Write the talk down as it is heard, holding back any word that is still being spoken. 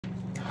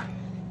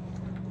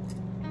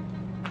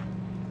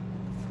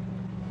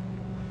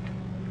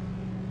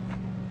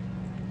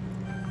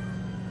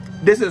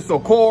This is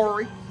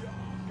SICARII.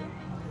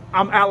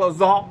 I'm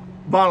Alazar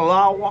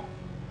Valawa.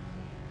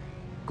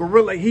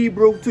 Gorilla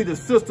Hebrew to the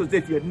sisters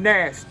if you're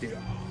nasty.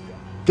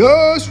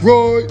 That's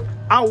right.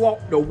 I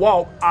walk the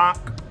walk, Ak.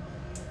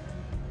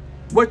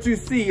 What you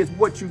see is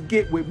what you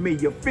get with me,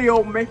 you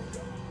feel me?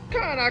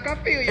 Kinda, I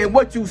can feel you. And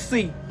what you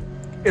see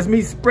is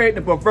me spreading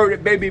the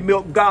perverted baby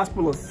milk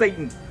gospel of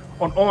Satan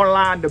on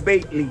online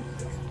debate leagues.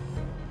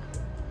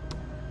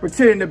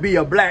 Pretending to be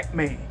a black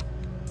man.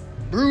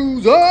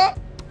 Bruise up.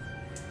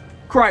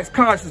 Christ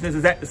consciousness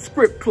is at the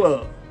script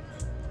club.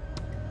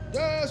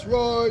 That's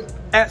right.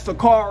 At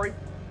SICARII,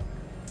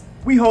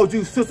 we hold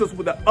you sisters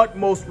with the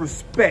utmost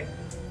respect.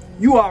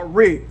 You are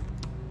real.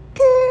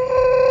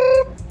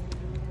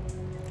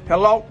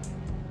 Hello?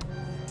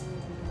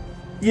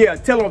 Yeah,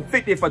 tell them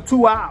 50 for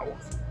 2 hours.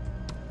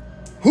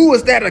 Who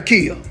is that a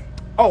kill?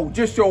 Oh,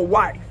 just your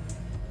wife.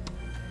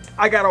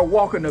 I got her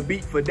walking the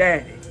beat for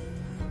daddy.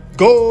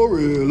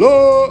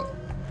 Gorilla.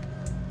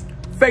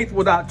 Faith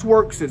without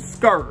twerks is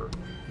scared.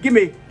 Give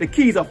me the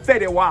keys of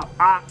Fetty Wap.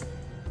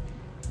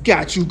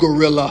 Got you,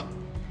 Gorilla.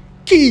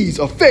 Keys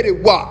of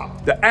Fetty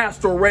Wap. The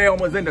astral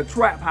realm is in the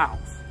trap house.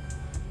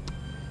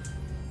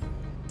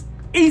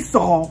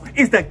 Esau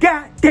is the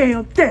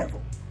goddamn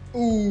devil.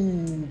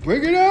 Ooh,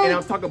 bring it out. And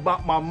I'm talking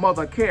about my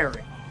mother,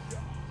 Carrie.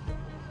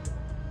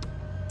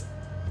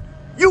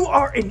 You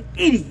are an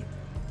idiot.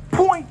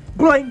 Point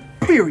blank,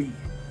 period.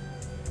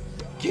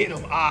 Get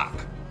him,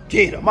 Ak.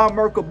 Get him. My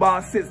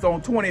Merkabah sits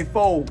on 20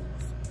 folds.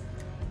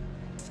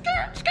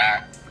 Skirt,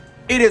 skirt.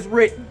 It is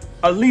written,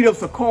 a leader of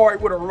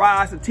SICARII would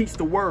arise to teach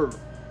the word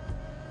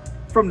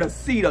from the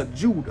seed of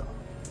Judah,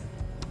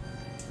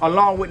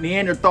 along with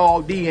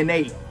Neanderthal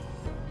DNA.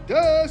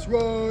 That's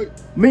right.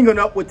 Mingling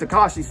up with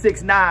Tekashi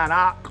 6ix9ine,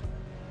 Ak.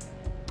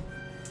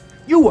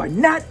 You are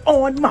not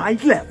on my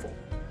level.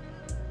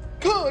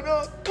 Come.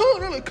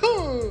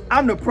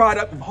 I'm the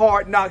product of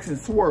hard knocks and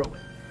swirling.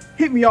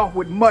 Hit me off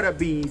with mother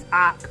bees,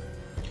 Ak.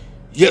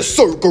 Yes,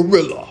 sir,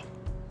 Gorilla.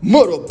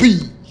 Mother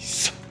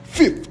bees.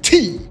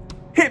 15.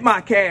 Hit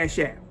my cash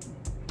app.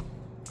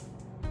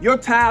 Your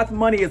tithe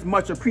money is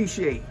much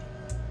appreciated.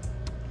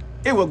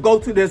 It will go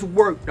to this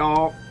work,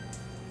 dog.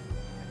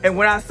 And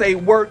when I say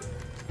work,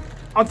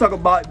 I'm talking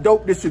about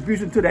dope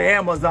distribution to the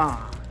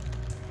Amazon.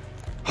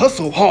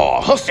 Hustle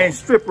hard, hustle. And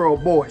stripper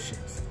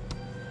abortions.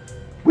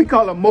 We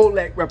call them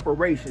Molech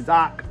reparations,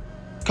 Ak.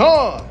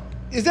 Con,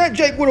 is that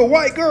Jake with a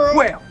white girl?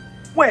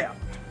 Well.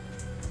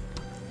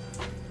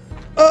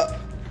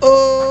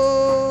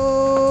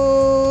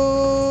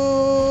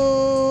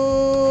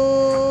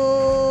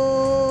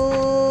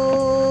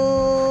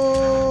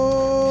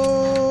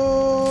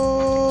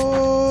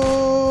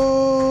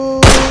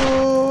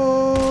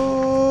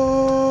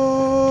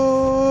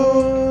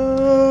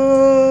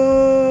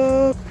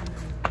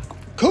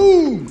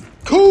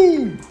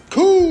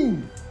 Cool.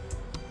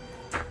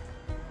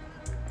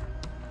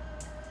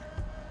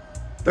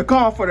 The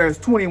comforter is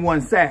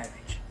 21 Savage.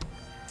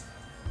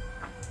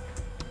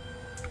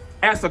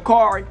 At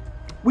SICARII,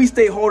 we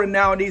stay holding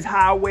down these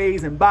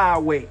highways and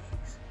byways.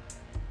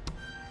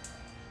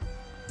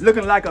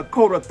 Looking like a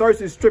coat of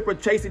thirsty stripper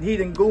chasing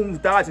heathen goons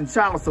dodging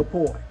child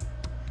support.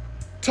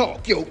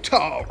 Talk your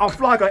talk. A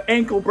flock of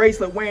ankle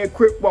bracelet wearing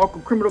crip walker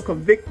criminal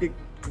convicted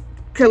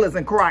killers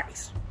in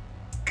Christ.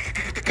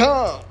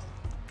 Come.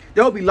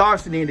 There'll be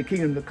larceny in the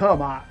kingdom to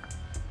come, Ak.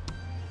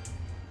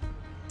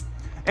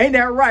 Ain't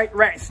that right,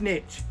 rat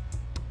snitch?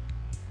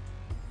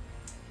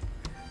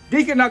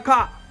 Deacon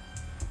Akak,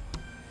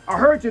 I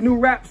heard your new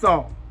rap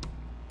song.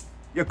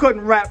 You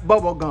couldn't rap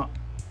bubblegum.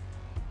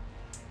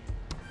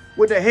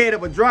 With the head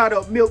of a dried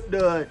up milk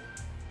dud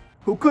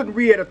who couldn't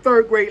read at a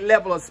 3rd grade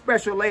level of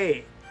special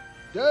ed.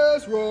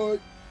 That's right.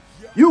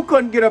 You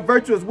couldn't get a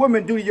virtuous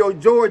woman due to your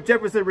George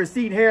Jefferson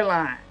receding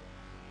hairline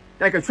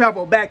that could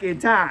travel back in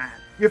time.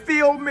 You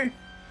feel me?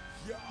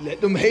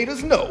 Let them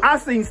haters know. I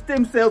seen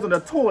stem cells in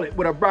the toilet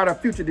with a brighter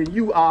future than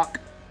you, Ak.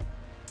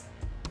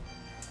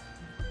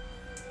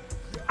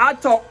 I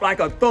talk like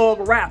a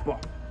thug rapper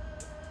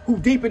who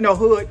deep in the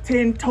hood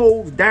 10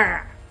 toes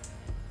down,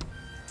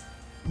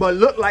 but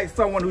look like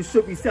someone who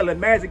should be selling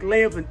magic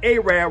lamps and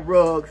Arab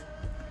rugs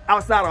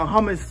outside a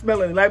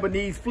hummus-smelling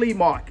Lebanese flea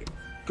market.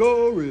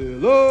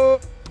 Gorilla.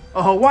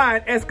 A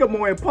Hawaiian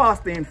Eskimo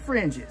imposter in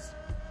fringes.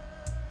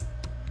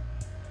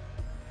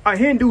 A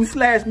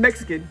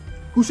Hindu/Mexican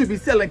who should be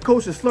selling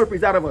kosher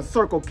Slurpees out of a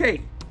Circle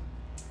K.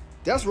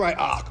 That's right,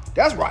 Ak.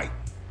 That's right.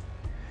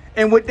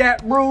 And with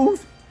that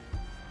bruise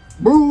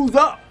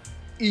up.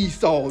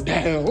 Esau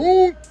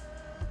down.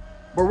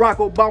 Barack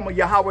Obama,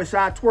 Yahweh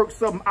Shai twerk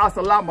something,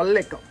 assalamu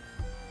alaikum.